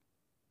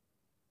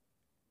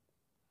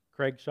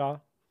 Craig Shaw,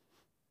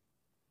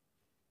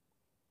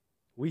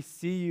 we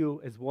see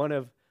you as one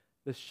of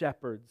the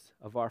shepherds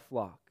of our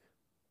flock.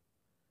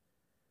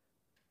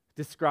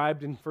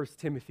 Described in 1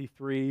 Timothy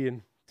 3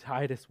 and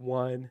Titus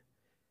 1,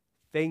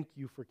 thank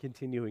you for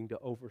continuing to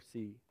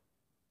oversee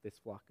this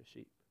flock of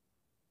sheep.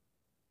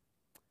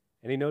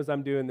 And he knows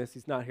I'm doing this.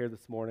 He's not here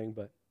this morning,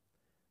 but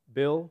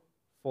Bill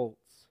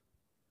Foltz,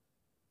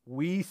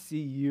 we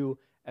see you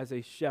as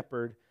a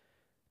shepherd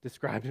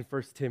described in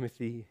 1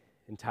 Timothy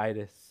and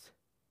Titus,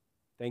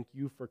 thank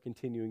you for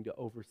continuing to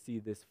oversee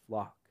this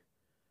flock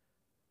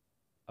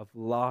of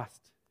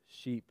lost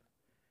sheep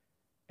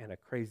and a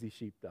crazy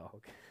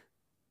sheepdog.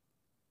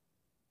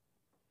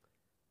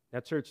 Now,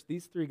 church,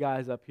 these three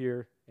guys up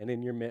here and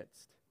in your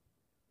midst,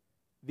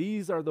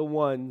 these are the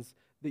ones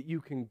that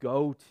you can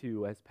go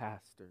to as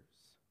pastors.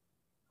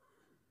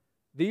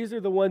 These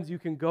are the ones you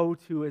can go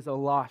to as a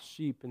lost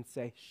sheep and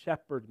say,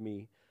 shepherd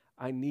me,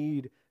 I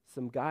need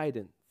some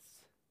guidance.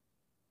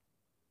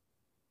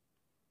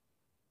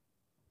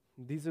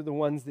 These are the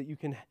ones that you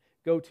can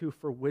go to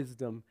for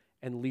wisdom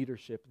and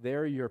leadership.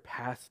 They're your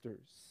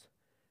pastors.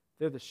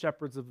 They're the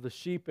shepherds of the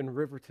sheep in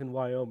Riverton,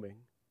 Wyoming.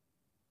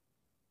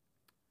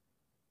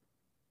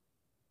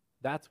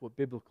 That's what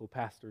biblical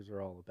pastors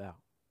are all about.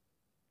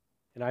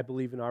 And I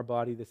believe in our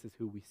body, this is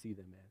who we see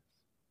them as.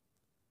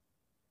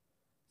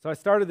 So I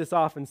started this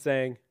off in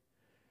saying,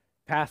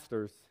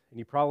 pastors, and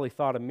you probably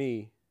thought of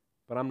me,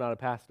 but I'm not a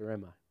pastor,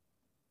 am I?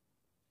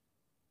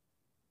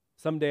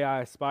 Someday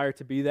I aspire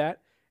to be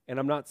that, and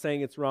I'm not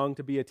saying it's wrong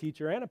to be a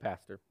teacher and a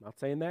pastor. I'm not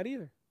saying that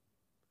either.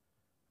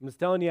 I'm just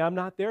telling you I'm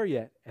not there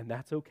yet, and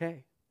that's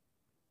okay.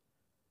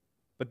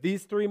 But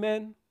these three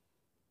men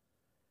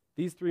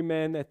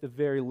at the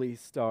very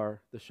least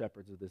are the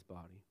shepherds of this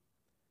body.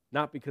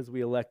 Not because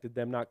we elected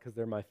them, not because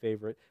they're my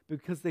favorite, but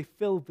because they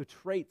fill the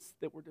traits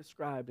that were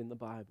described in the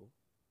Bible.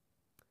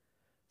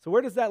 So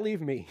where does that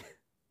leave me?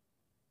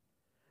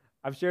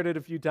 I've shared it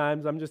a few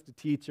times. I'm just a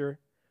teacher.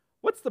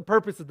 What's the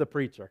purpose of the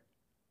preacher?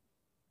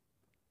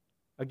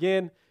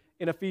 Again,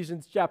 in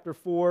Ephesians chapter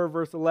 4,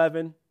 verse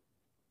 11,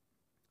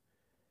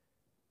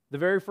 the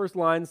very first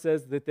line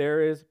says that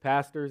there is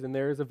pastors and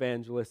there is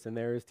evangelists and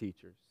there is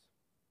teachers.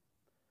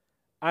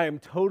 I am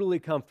totally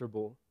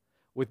comfortable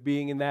with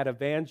being in that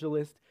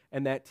evangelist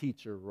and that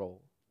teacher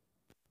role.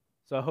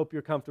 So I hope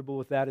you're comfortable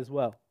with that as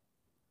well.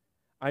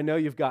 I know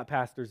you've got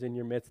pastors in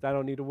your midst. I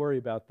don't need to worry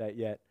about that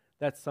yet.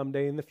 That's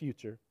someday in the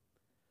future.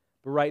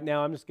 But right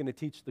now, I'm just going to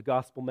teach the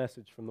gospel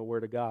message from the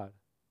Word of God.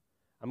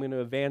 I'm going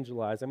to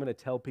evangelize. I'm going to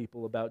tell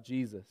people about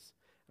Jesus.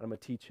 And I'm going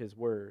to teach His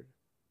Word.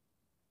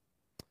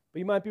 But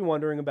you might be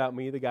wondering about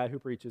me, the guy who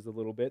preaches a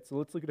little bit. So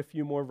let's look at a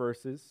few more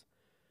verses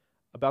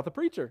about the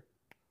preacher.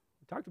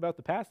 We talked about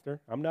the pastor.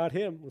 I'm not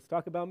him. Let's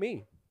talk about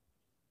me.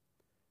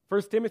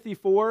 1 Timothy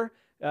 4,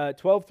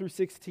 12 through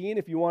 16.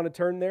 If you want to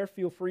turn there,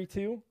 feel free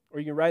to. Or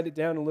you can write it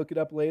down and look it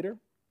up later.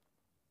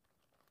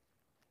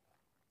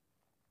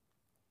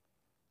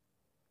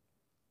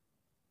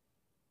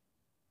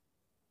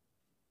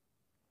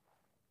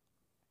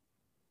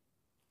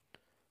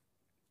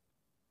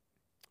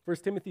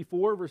 First Timothy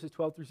 4, verses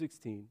 12 through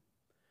 16.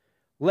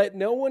 Let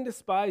no one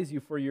despise you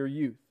for your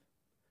youth,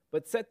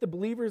 but set the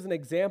believers an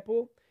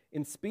example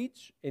in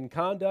speech, in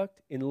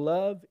conduct, in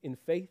love, in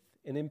faith,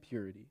 and in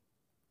purity.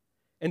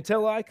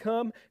 Until I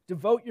come,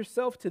 devote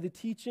yourself to the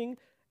teaching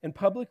and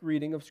public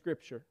reading of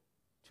Scripture,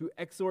 to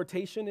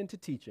exhortation and to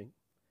teaching.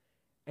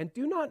 And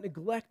do not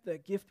neglect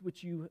that gift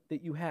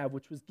that you have,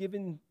 which was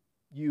given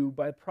you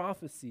by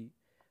prophecy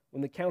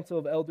when the council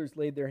of elders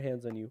laid their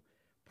hands on you.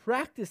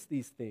 Practice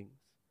these things.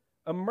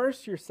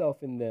 Immerse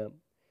yourself in them,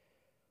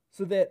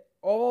 so that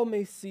all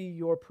may see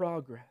your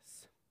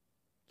progress.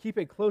 Keep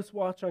a close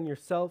watch on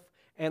yourself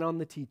and on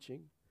the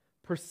teaching.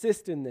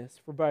 Persist in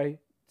this, for by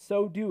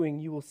so doing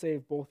you will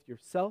save both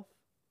yourself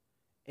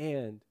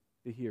and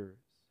the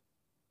hearers.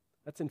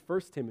 That's in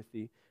 1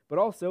 Timothy, but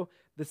also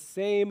the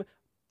same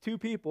two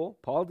people,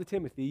 Paul to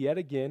Timothy, yet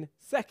again,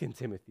 2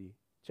 Timothy,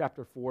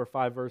 chapter 4,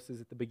 5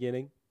 verses at the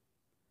beginning.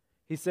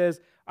 He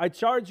says, I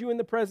charge you in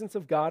the presence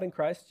of God and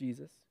Christ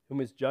Jesus, whom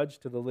is judge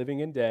to the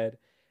living and dead,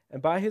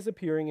 and by his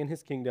appearing in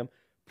his kingdom,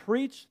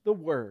 preach the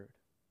word.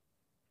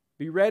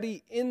 Be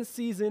ready in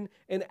season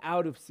and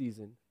out of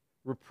season.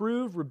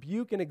 Reprove,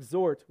 rebuke, and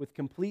exhort with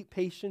complete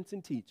patience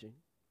and teaching.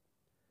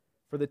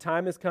 For the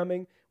time is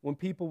coming when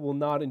people will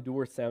not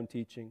endure sound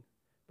teaching,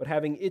 but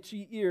having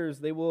itchy ears,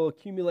 they will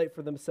accumulate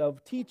for themselves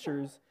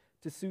teachers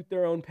to suit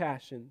their own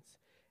passions,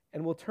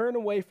 and will turn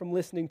away from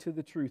listening to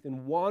the truth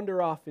and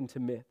wander off into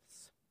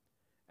myths.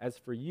 As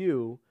for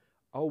you,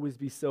 always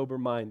be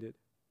sober-minded,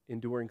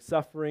 enduring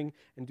suffering,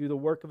 and do the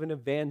work of an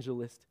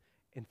evangelist,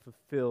 and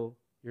fulfill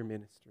your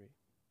ministry.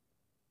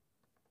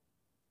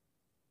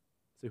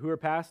 So who are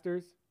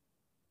pastors?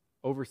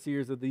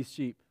 Overseers of these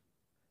sheep.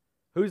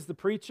 Who's the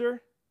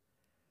preacher?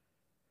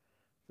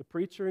 The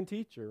preacher and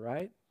teacher,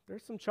 right?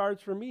 There's some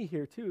charge for me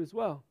here too as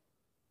well.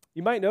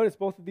 You might notice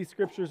both of these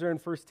scriptures are in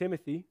 1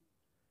 Timothy.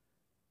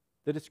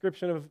 The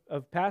description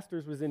of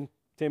pastors was in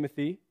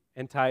Timothy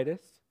and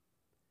Titus.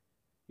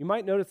 You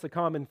might notice a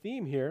common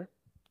theme here.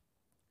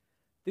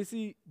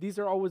 These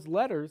are always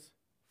letters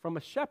from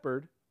a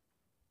shepherd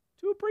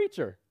to a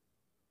preacher.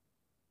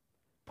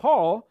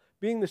 Paul,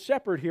 being the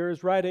shepherd here,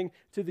 is writing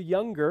to the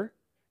younger,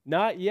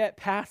 not yet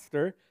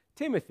pastor,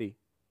 Timothy.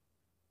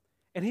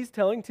 And he's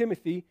telling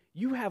Timothy,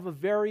 you have a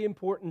very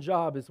important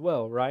job as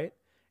well, right?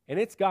 And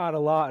it's got a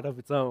lot of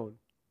its own.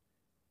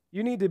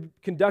 You need to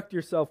conduct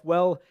yourself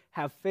well,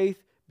 have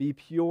faith, be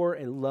pure,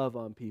 and love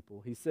on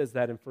people. He says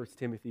that in 1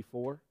 Timothy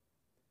 4.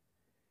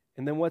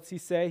 And then what's he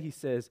say? He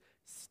says,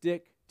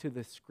 stick to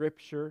the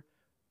Scripture,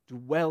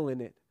 dwell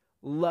in it,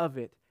 love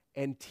it,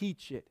 and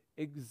teach it.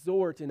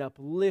 Exhort and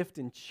uplift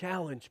and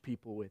challenge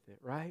people with it,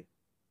 right?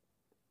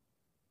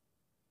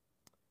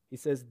 He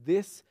says,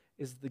 this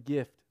is the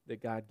gift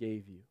that God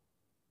gave you.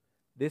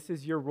 This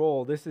is your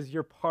role. This is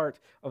your part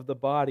of the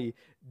body.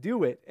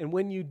 Do it. And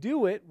when you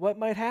do it, what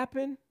might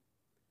happen?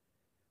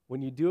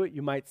 When you do it,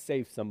 you might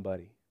save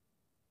somebody.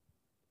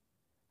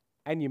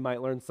 And you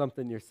might learn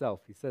something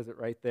yourself. He says it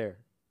right there.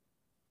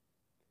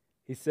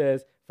 He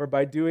says, for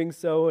by doing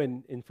so,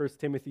 in 1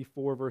 Timothy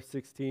 4, verse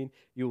 16,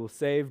 you will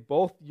save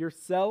both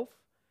yourself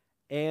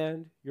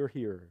and your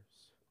hearers.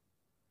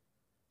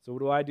 So what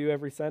do I do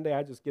every Sunday?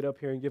 I just get up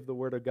here and give the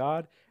Word of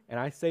God, and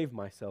I save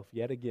myself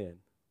yet again.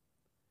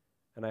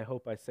 And I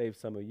hope I save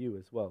some of you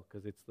as well,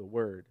 because it's the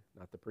Word,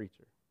 not the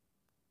preacher.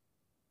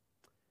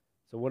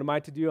 So what am I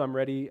to do? I'm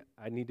ready.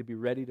 I need to be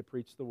ready to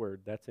preach the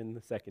Word. That's in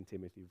the 2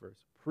 Timothy verse.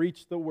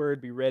 Preach the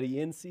Word, be ready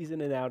in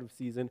season and out of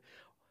season,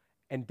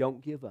 and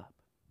don't give up.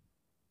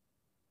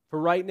 For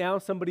right now,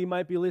 somebody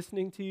might be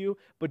listening to you,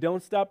 but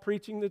don't stop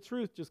preaching the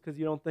truth just because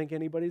you don't think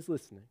anybody's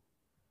listening.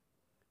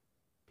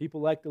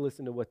 People like to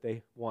listen to what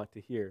they want to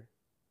hear,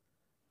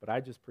 but I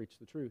just preach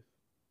the truth.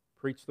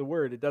 Preach the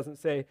Word. It doesn't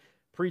say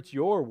preach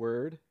your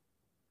word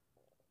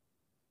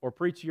or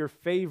preach your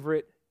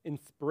favorite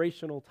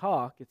inspirational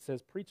talk. It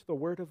says preach the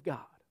Word of God.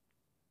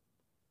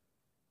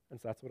 And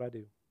so that's what I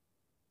do.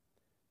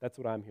 That's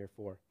what I'm here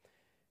for.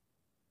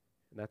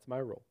 And that's my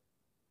role.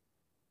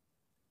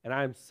 And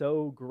I'm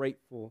so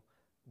grateful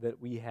that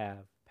we have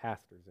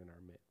pastors in our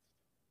midst.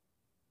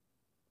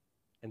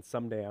 And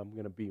someday I'm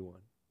going to be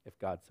one, if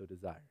God so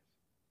desires.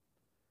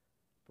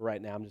 But right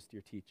now I'm just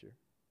your teacher.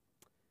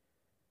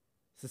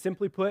 So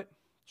simply put,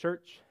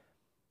 church,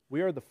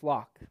 we are the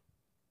flock.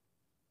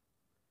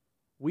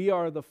 We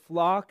are the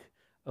flock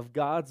of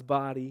God's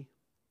body,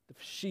 the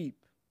sheep.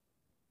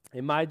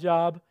 And my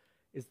job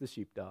is the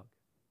sheepdog.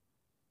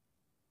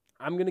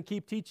 I'm going to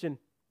keep teaching.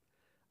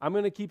 I'm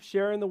going to keep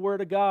sharing the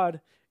Word of God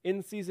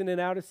in season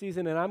and out of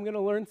season, and I'm going to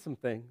learn some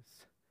things.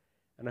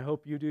 And I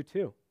hope you do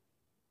too.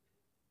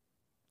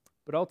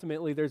 But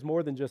ultimately, there's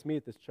more than just me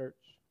at this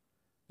church.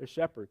 There's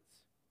shepherds.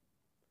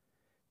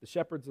 The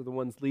shepherds are the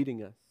ones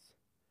leading us.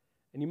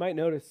 And you might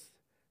notice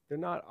they're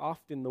not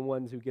often the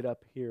ones who get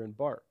up here and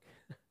bark.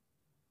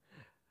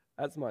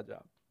 That's my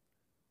job.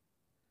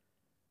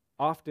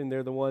 Often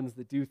they're the ones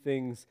that do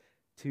things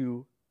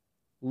to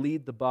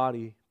lead the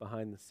body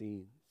behind the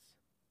scenes.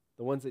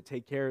 The ones that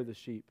take care of the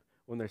sheep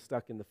when they're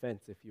stuck in the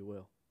fence, if you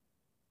will.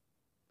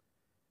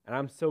 And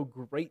I'm so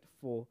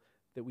grateful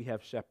that we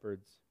have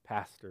shepherds,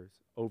 pastors,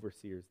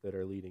 overseers that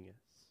are leading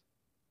us.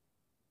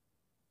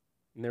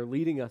 And they're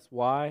leading us,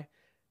 why?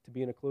 To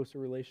be in a closer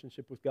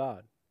relationship with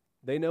God.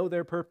 They know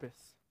their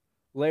purpose.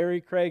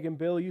 Larry, Craig, and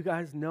Bill, you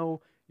guys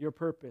know your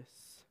purpose.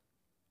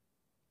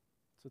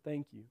 So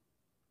thank you.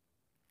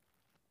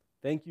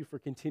 Thank you for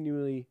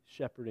continually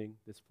shepherding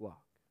this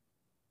flock,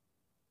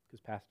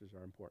 because pastors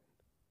are important.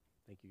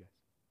 Thank you, guys.